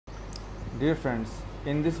Dear friends,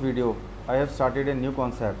 in this video I have started a new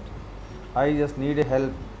concept. I just need a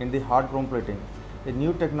help in the hard chrome plating. A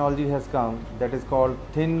new technology has come that is called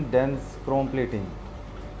thin dense chrome plating.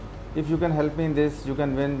 If you can help me in this, you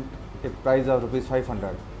can win a prize of rupees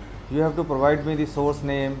 500. You have to provide me the source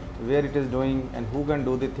name, where it is doing and who can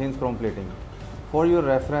do the thin chrome plating. For your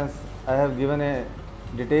reference, I have given a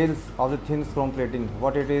details of the thin chrome plating,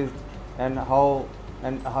 what it is and how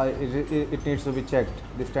it needs to be checked.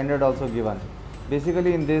 The standard also given.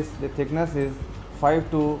 Basically in this, the thickness is 5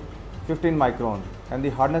 to 15 micron and the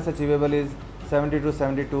hardness achievable is 70 to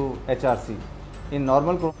 72 HRC. In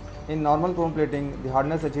normal chrome plating, the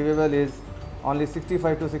hardness achievable is only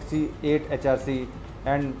 65 to 68 HRC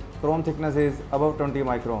and chrome thickness is above 20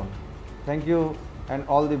 micron. Thank you and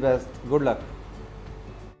all the best. Good luck.